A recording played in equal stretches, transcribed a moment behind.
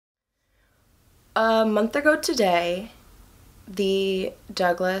A month ago today, the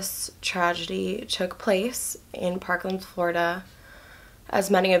Douglas tragedy took place in Parkland, Florida,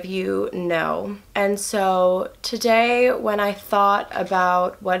 as many of you know. And so today, when I thought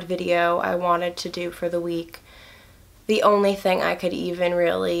about what video I wanted to do for the week, the only thing I could even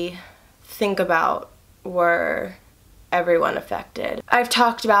really think about were everyone affected. I've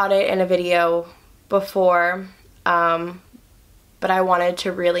talked about it in a video before, but I wanted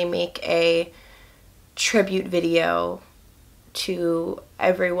to really make a tribute video to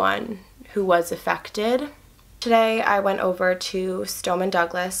everyone who was affected. Today I went over to Stoneman,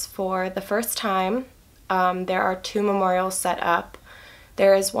 Douglas for the first time. There are two memorials set up.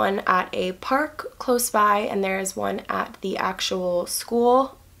 There is one at a park close by and there is one at the actual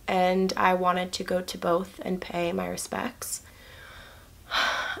school, and I wanted to go to both and pay my respects.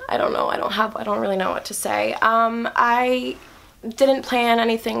 I don't know, I don't really know what to say. I didn't plan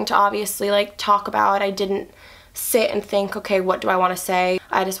anything to obviously talk about. I didn't sit and think, okay, what do I want to say?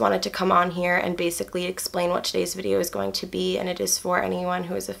 I just wanted to come on here and basically explain what today's video is going to be, and it is for anyone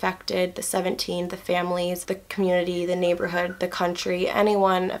who is affected, the 17, the families, the community, the neighborhood, the country,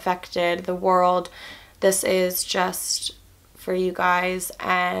 anyone affected, the world. This is just for you guys,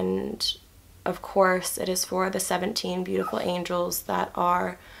 and of course it is for the 17 beautiful angels that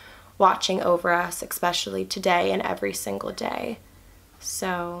are watching over us, especially today and every single day.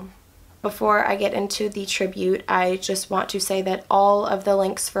 So before I get into the tribute, I just want to say that all of the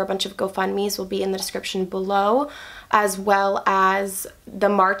links for a bunch of GoFundMes will be in the description below, as well as the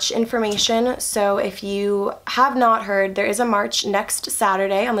March information. So if you have not heard, there is a March next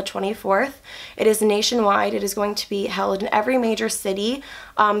Saturday on the 24th. It is nationwide. It is going to be held in every major city.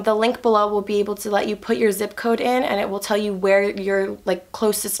 The link below will be able to let you put your zip code in, and it will tell you where your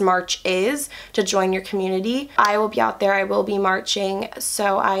closest march is to join your community. I will be out there. I will be marching.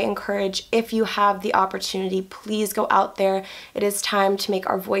 So I encourage, if you have the opportunity, please go out there. It is time to make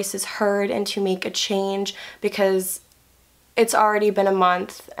our voices heard and to make a change, because it's already been a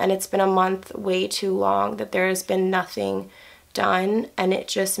month, and it's been a month way too long that there has been nothing done, and it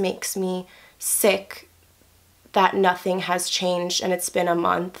just makes me sick that nothing has changed and it's been a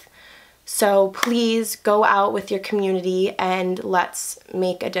month. So please go out with your community and let's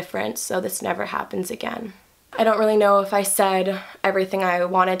make a difference so this never happens again. I don't really know if I said everything I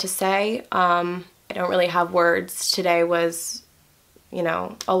wanted to say. I don't really have words. Today was,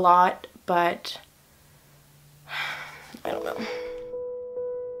 a lot, but I don't know.